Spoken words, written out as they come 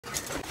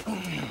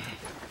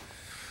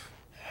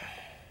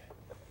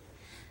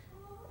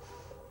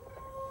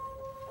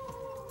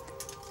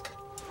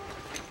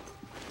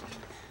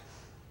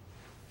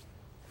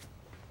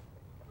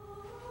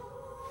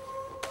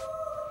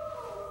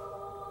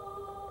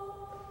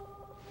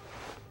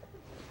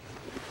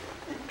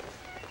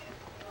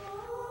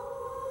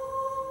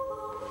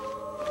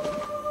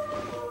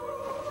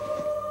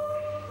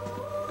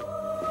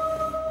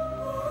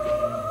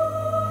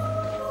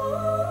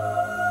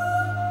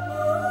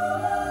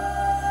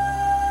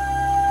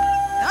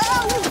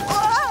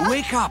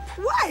Wake up!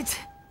 What?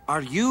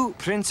 Are you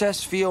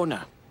Princess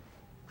Fiona?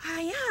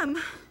 I am.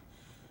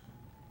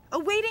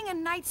 Awaiting a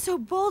knight so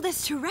bold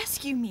as to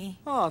rescue me.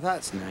 Oh,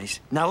 that's nice.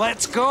 Now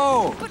let's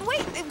go! But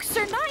wait,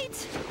 Sir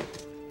Knight!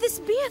 This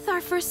beeth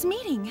our first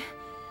meeting.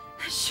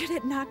 Should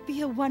it not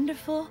be a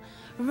wonderful,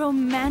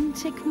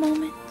 romantic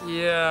moment?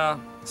 Yeah.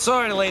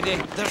 Sorry, lady.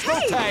 There's no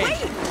time.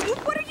 Wait!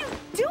 What are you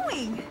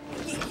doing?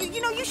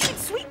 You know, you should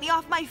sweep me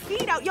off my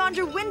feet out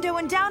yonder window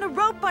and down a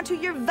rope onto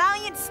your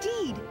valiant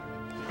steed.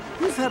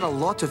 You've had a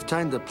lot of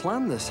time to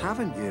plan this,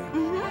 haven't you?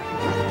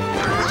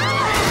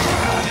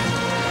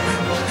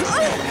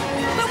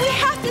 But we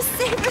have to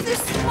savor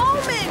this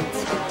moment!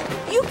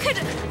 You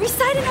could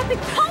recite an epic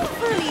poem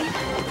for me!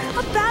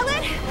 A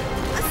ballad?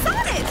 A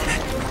sonnet?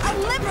 A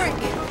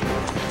limerick?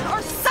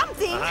 Or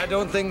something? I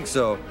don't think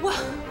so.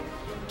 Well,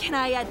 can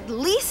I at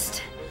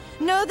least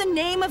know the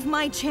name of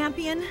my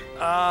champion?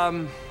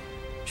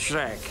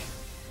 Shrek.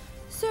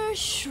 Sir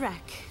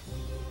Shrek.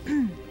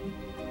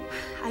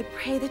 I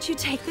pray that you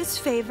take this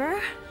favor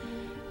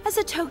as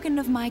a token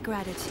of my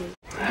gratitude.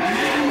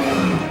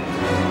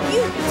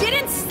 You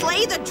didn't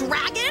slay the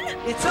dragon?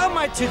 It's on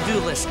my to-do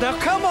list. Now,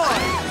 come on!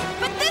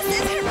 But this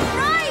isn't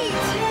right!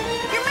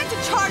 You're meant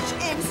to charge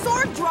in,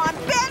 sword drawn,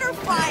 banner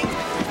flying.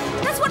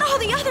 That's what all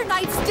the other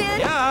knights did.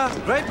 Yeah,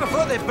 right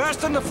before they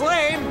burst into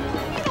flame.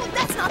 You know,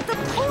 that's not the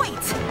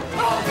point.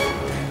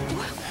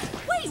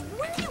 Wait,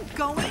 where are you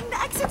going? The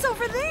exit's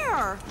over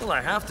there. Well,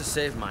 I have to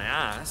save my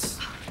ass.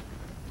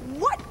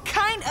 What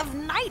kind of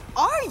knight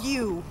are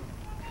you?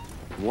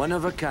 One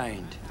of a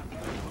kind.